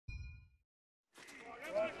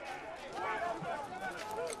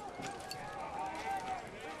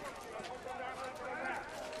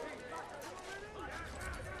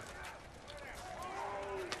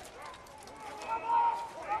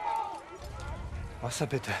Wasa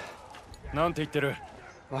bitte。なんて言ってる？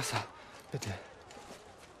 Wasa bitte。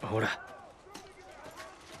ほら。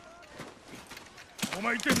お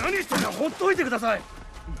前一体何してんだ？ほっといてください。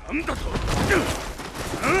なんだと？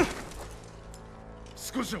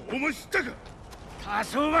少しは思い知ったか？多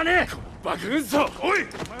少はね。バカ運送。おい、お前は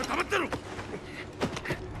黙ってろ。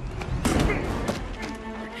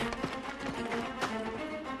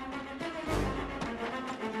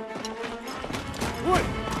おい、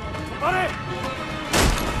止まれ。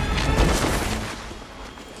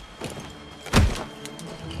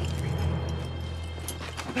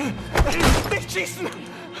schießen! Nicht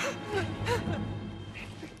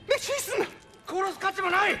schießen! 殺す価値も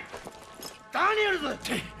ない！ダニエルズ！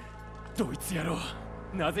ドイツ野郎、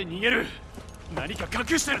なぜ逃げる？何か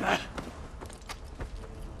隠してるな！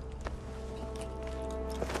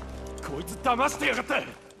こいつ騙してやがった！よ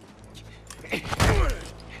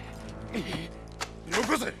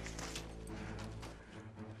こせ！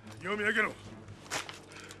読み上げろ！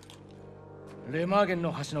レマーゲン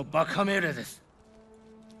の橋の爆破命令です。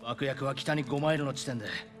爆薬は北に5マイルの地点で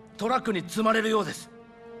トラックに積まれるようです。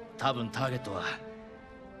多分ターゲットは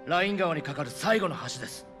ライン川に架かる最後の橋で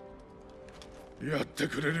す。やって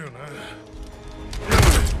くれるよな。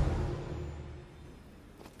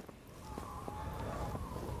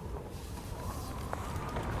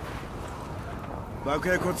爆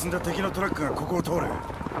薬を積んだ敵のトラックがここを通る。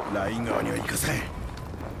ライン川には行かせん。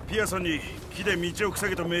ピアソンに木で道を塞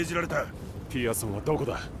げと命じられた。ピアソンはどこ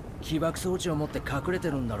だ？起爆装置を持って隠れて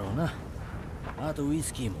るんだろうな。あとウイ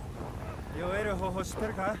スキーも。酔える方法知って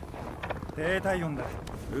るか？低体温だ。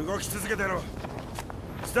動き続けてろ。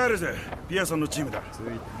スタイルズ、ピアソンのチームだ。ついて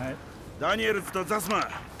ない。ダニエルズとザスマン、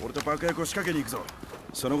俺と爆薬を仕掛けに行くぞ。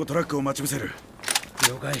その後トラックを待ち伏せる。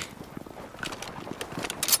了解。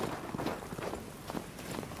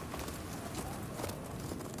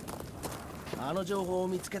あの情報を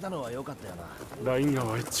見つけたのは良かったよな。ライン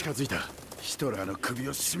川へ近づいた。ヒトラーの首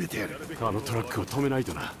を絞めてやる。あのトラックを止めない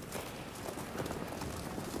とな。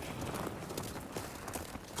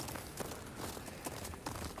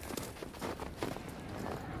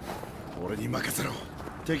俺に任せろ。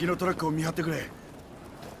敵のトラックを見張ってくれ。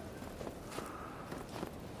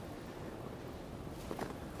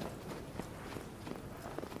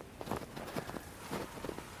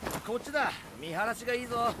こっちだ。見晴らしがいい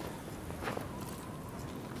ぞ。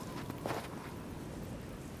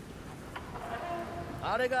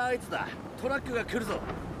あれがあいつだ。トラックが来るぞ。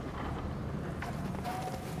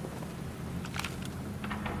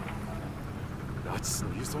ナチス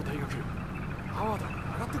の輸送隊が来る。ハワード、上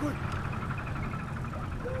がってこい。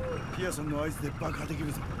ピアソンの合図で爆破でき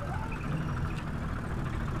るぞ。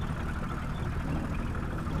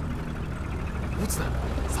ボツだ。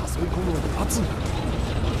誘い込むのを待つんだ。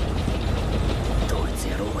ドイツ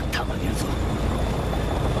野郎はたまげんぞ。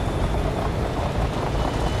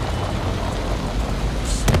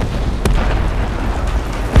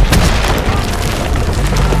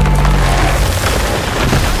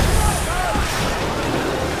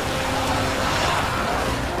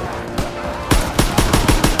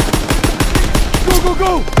ゴーゴ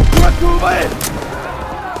ー！トラックを奪え！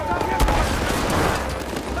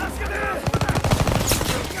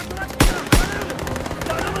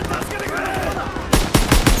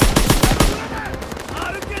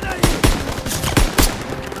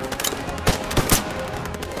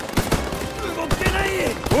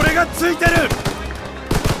俺がついてる！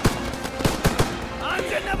安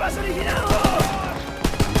全な場所に避難を！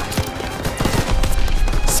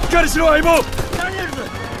しっかりしろ相棒！ダニエルズ、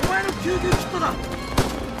お前の救急キットだ。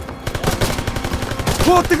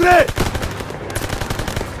通ってくれ！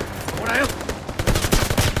ほらよ。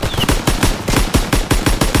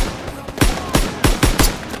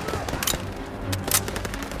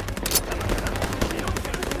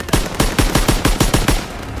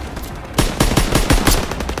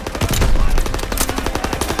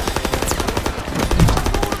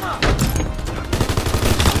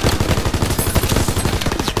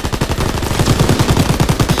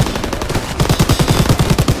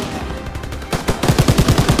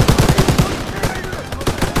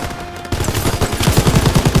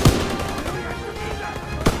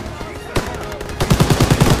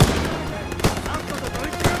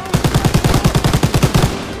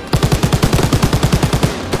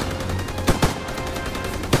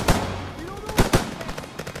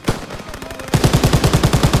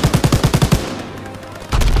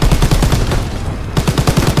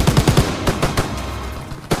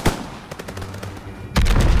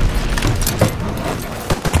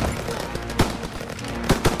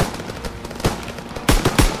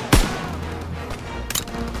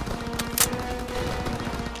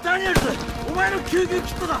お前の救急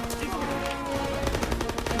キットだ。最後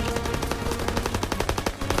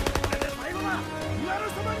だ。岩の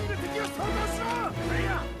そばにいる敵を掃討しろ。クリ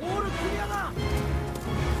ア、オールクリアだ。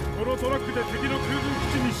このトラックで敵の空軍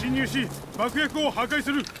基地に侵入し爆薬を破壊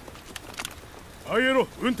する。アイエロ、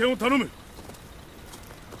運転を頼む。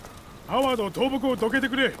ハワード、倒木をどけて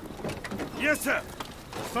くれ。イエスサー。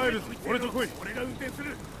スタイルズ、俺と来い。俺が運転す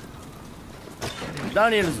る。ダ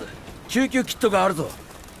ニエルズ、救急キットがあるぞ。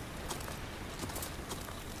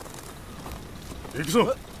行く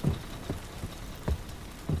ぞ。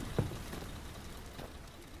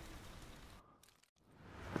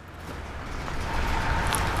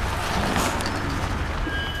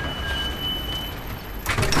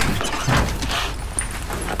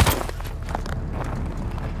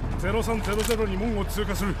0300に門を通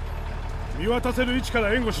過する。見渡せる位置か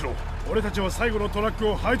ら援護しろ。俺たちは最後のトラック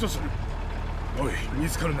を排除する。おい、見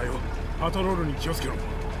つかるなよ。パトロールに気をつけろ。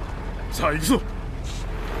さあ行くぞ。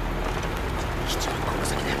基地はこの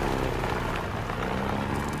先で。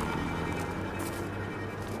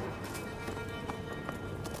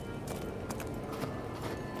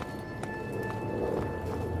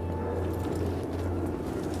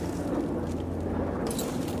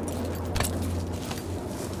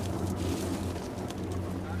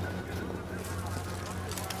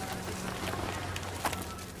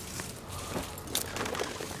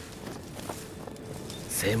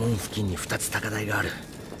正門付近に2つ高台がある。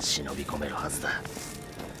忍び込めるはずだ。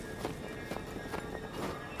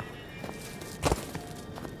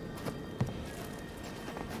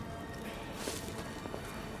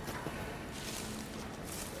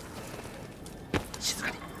静か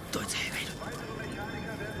に。ドイツ兵がいる。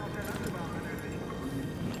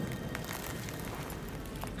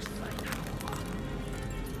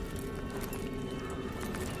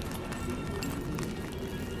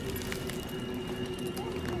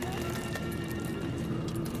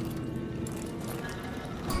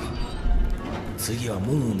次は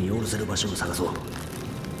門を見下ろせる場所を探そう。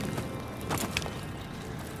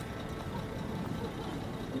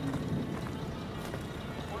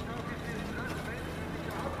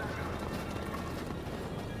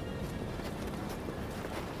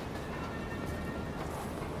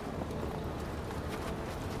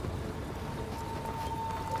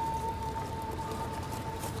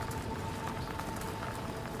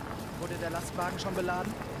Wurde der Lastwagen schon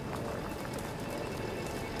beladen?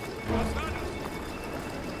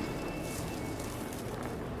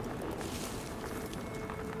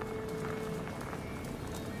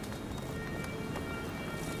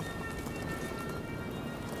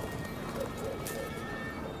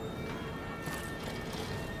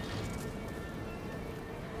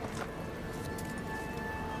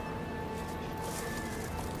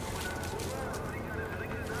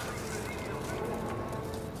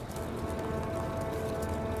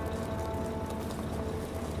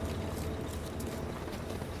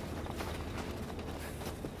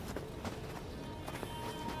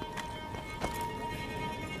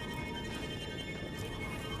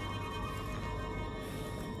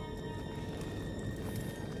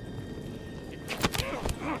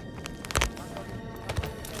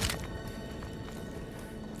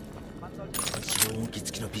消音器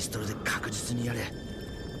付きのピストルで確実にやれ。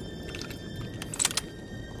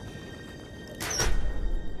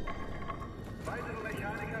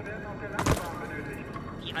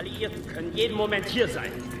Die Alliierten können jeden Moment hier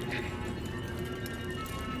sein.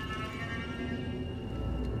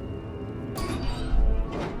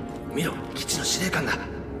 見ろ、基地の司令官だ。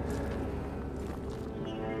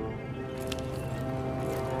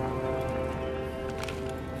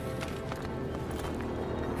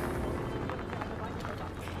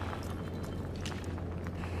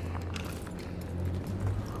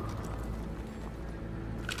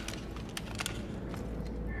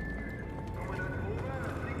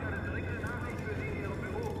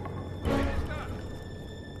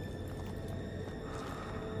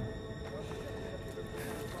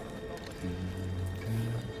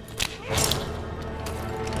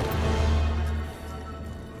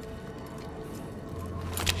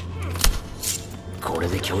これ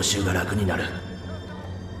で強襲が楽になる。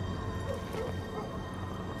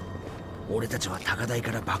俺たちは高台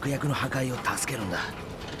から爆薬の破壊を助けるんだ。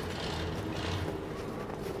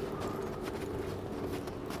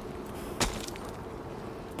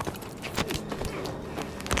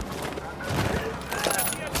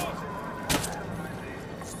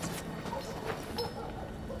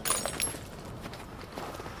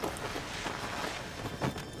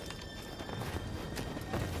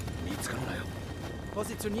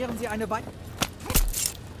Positionieren Sie eine Weite.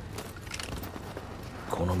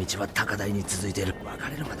 この道は高台に続いている。別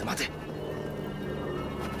れるまで待て。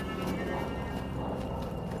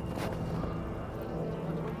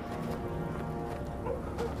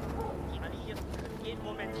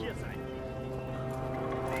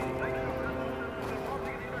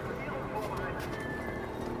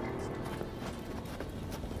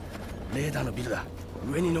レーダーのビルだ。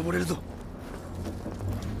上に登れるぞ。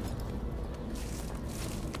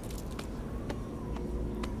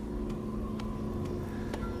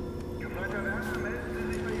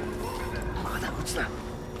まだ撃つな。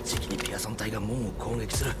時期にピアソン隊が門を攻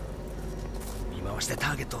撃する。見回してタ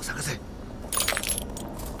ーゲットを探せ。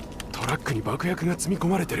トラックに爆薬が積み込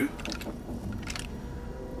まれてる。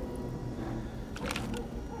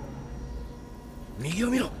右を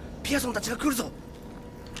見ろ。ピアソンたちが来るぞ。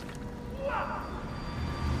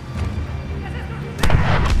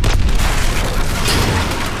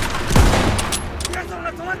ピアソン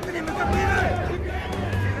がトラックに向かっている。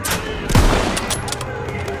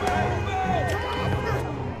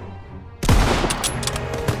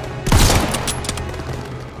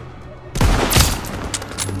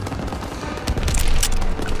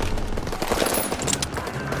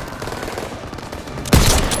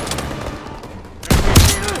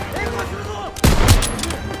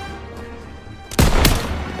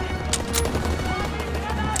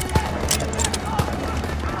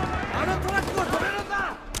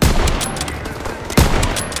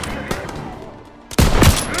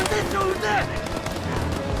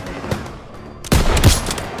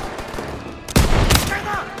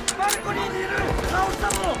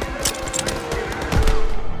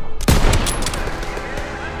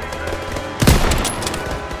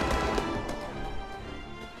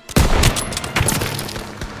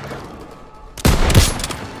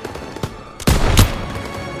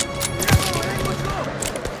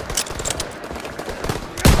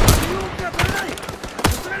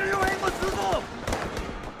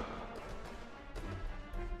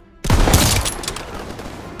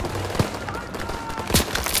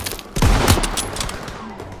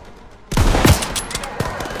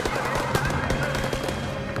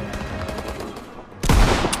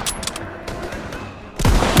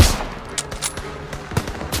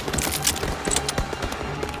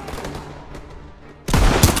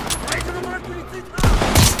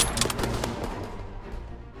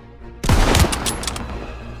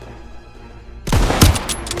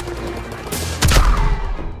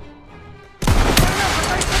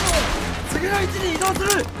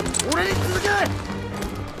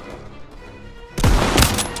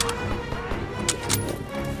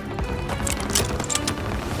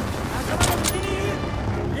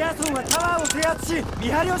見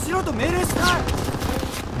張りをしろと命令した。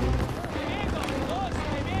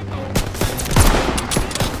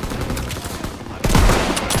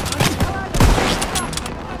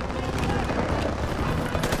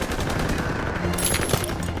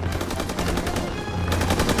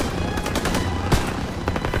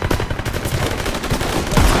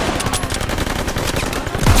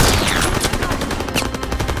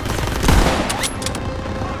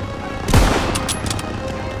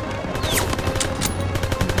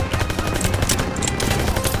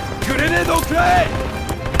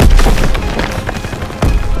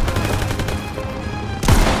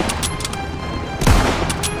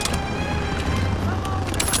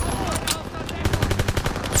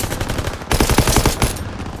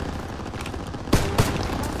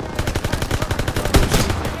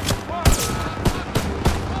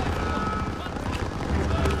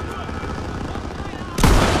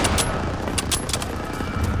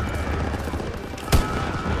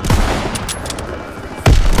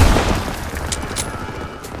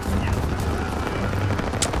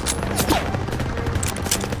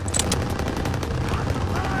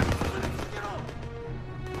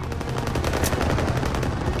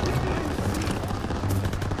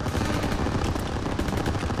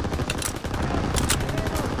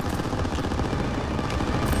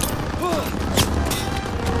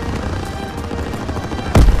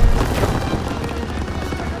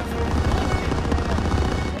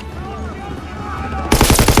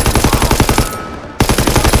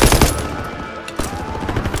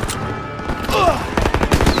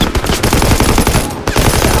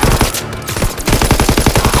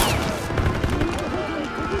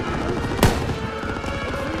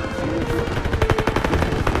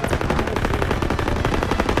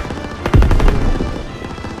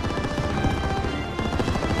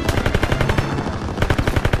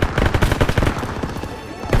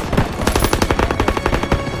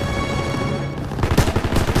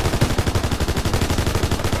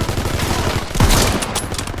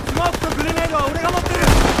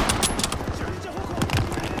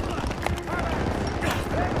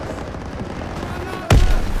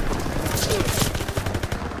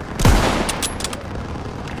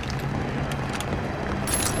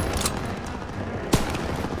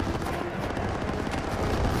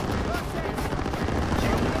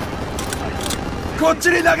こっち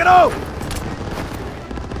に投げろ。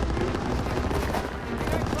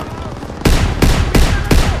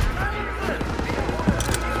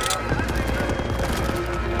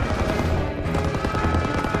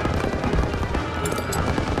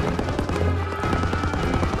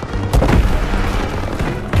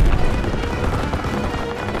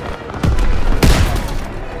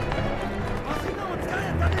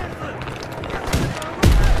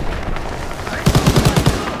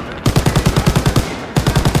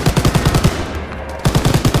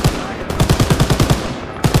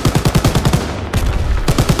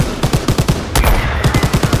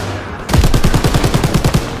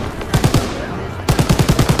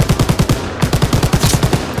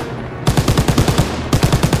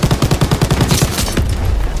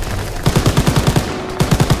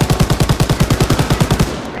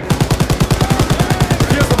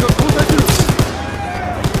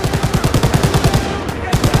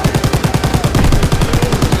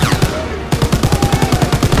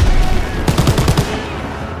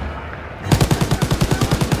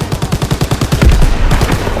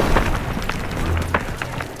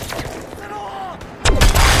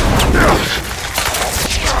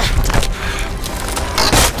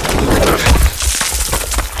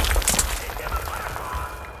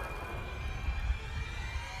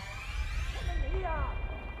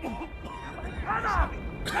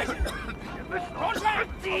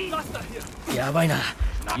ばいな。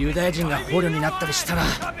ユダヤ人が捕虜になったりしたら。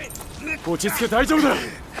落ち着け、大丈夫だ。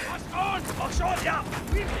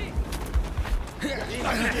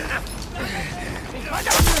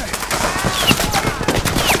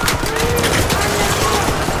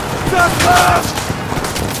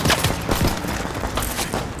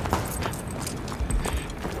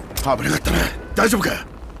危なかったな。大丈夫か？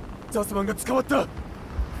ザスマンが捕まった。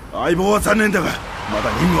相棒は残念だがま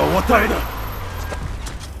だ任務は終わってないだ。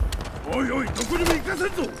おいおい、どこにも行かせん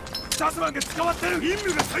ぞ。ザスマンが捕まってる。任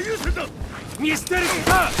務が最優先だ。ミステリー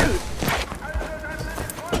か。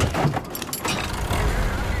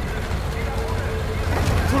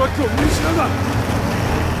トラックを見失うな。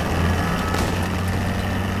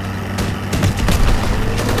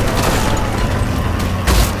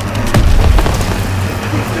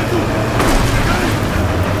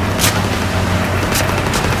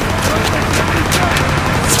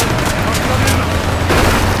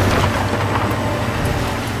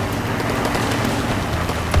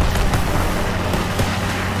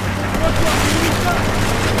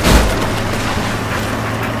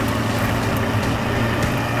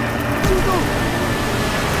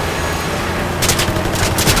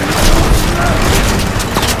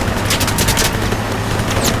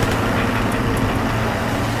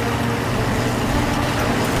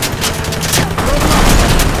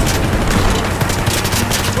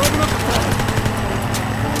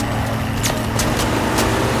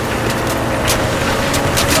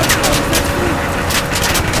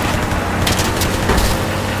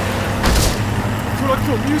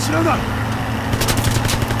見失うな。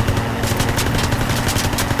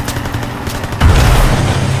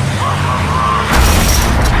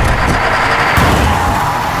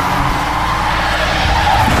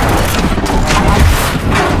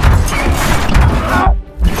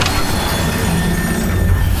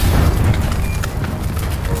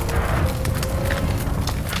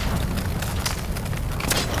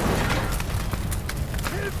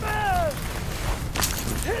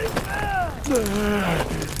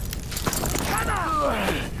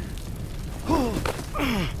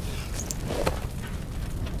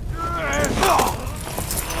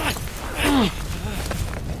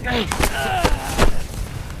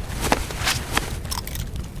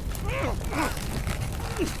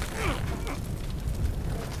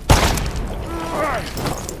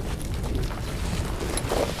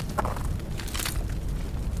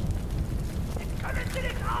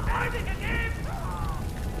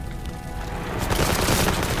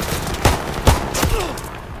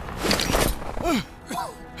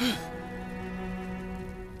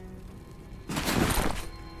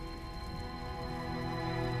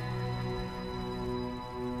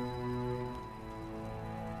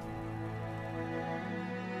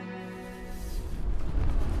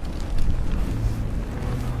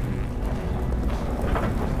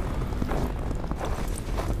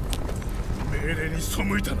命令に背い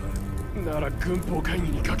たな。なら軍法会議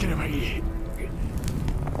にかければいい。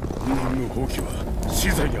任務放棄は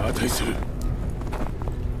死罪に値する。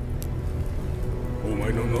お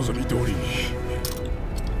前の望み通りに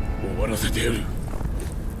終わらせてやる。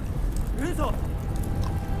終わりだ。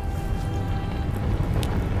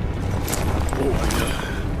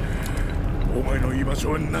お前の居場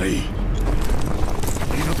所はない。二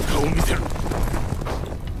度と顔を見せる。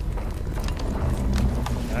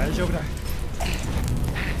大丈夫だ。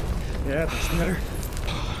やっとしてやる。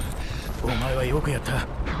お前はよくやった。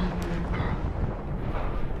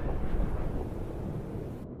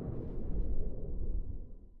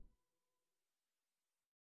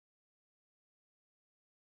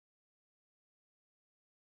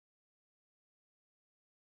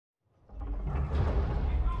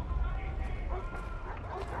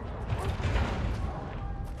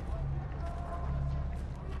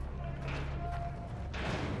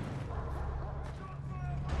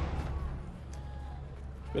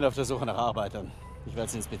Ich bin auf der Suche nach Arbeitern. Ich werde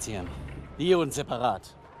sie inspizieren. Die und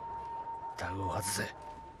separat. タグを外せ。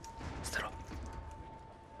捨てろ。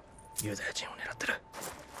ユダヤ人を狙ってる。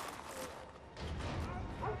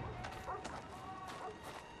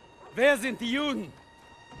Wer sind die Juden?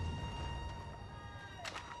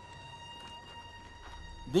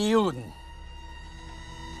 Die Juden.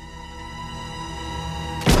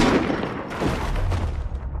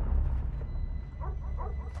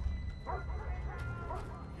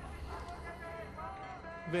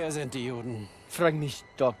 Wer sind die Juden? Frag mich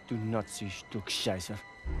doch, du Nazi-Stück Scheiße.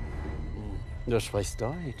 Du sprichst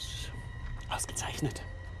Deutsch. Ausgezeichnet.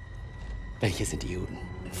 Welche sind die Juden?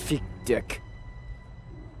 Fick Dirk.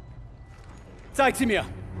 Zeig sie mir!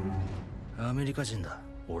 アメリカ人だ、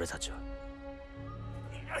俺たちは。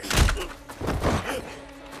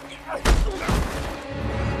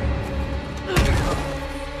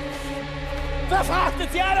Da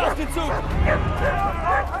verhaftet sie alle auf den Zug!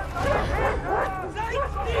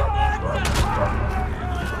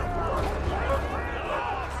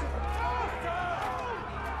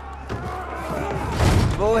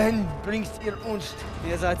 Wohin bringt ihr uns?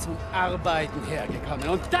 Ihr seid zum Arbeiten hergekommen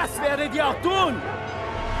und das werdet ihr auch tun!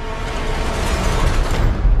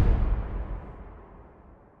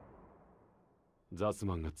 ザス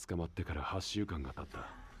マンが捕まってから8週間が経った。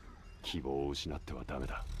希望を失ってはダメ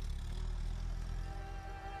だ。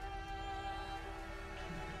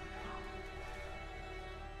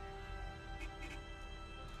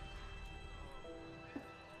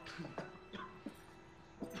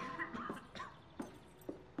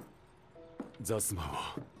ザスマンを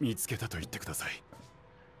見つけたと言ってください。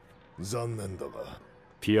残念だが。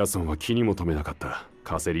ピアソンは気にも留めなかった。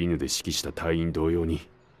カセリーヌで指揮した隊員同様に。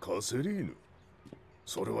カセリーヌ？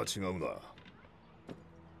それは違うな。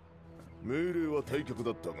命令は退却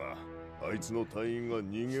だったが、あいつの隊員が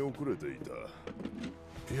逃げ遅れていた。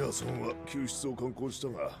ピアソンは救出を敢行した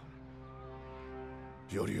が、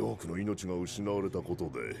より多くの命が失われたこと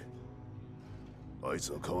で、あい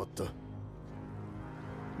つは変わった。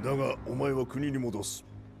だがお前は国に戻す。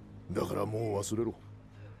だからもう忘れろ。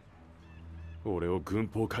俺を軍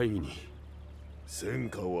法会議に。戦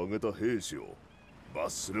果を上げた兵士を罰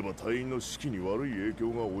すれば隊員の士気に悪い影響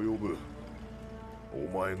が及ぶ。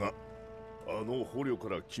お前があの捕虜か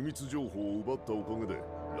ら機密情報を奪ったおかげで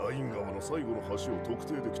ライン川の最後の橋を特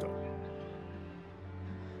定できた。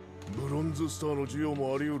ブロンズスターの需要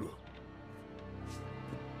もあり得る。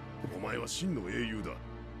お前は真の英雄だ。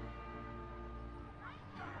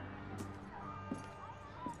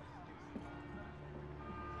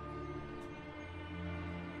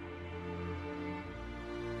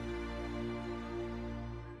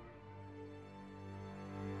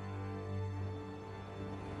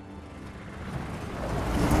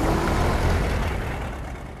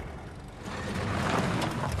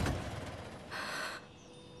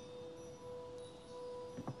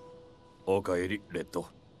おかえり、レッド。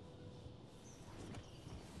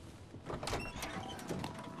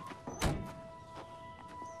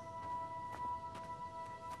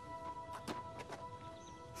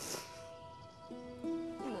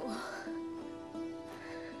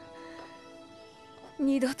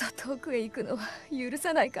二度と遠くへ行くのは許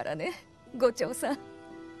さないからね、伍長さん。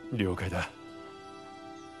了解だ。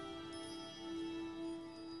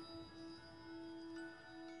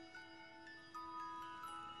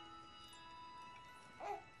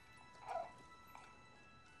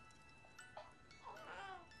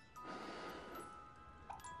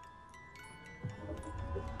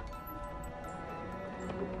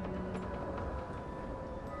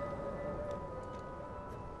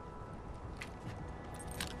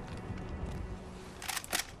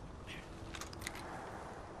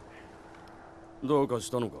どうか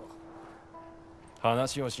したのか？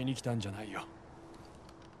話をしに来たんじゃないよ。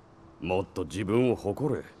もっと自分を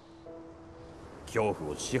誇れ。恐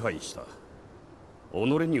怖を支配した。己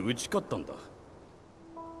に打ち勝ったんだ。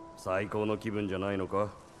最高の気分じゃないの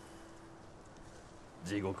か？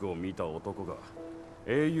地獄を見た男が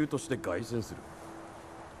英雄として凱旋する。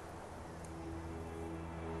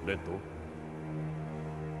レッド？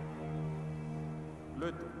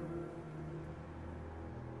レッド？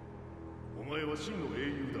お前は真の英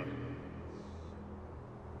雄だ。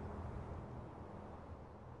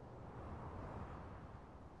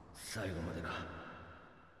最後までな。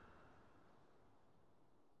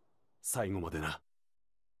最後までな。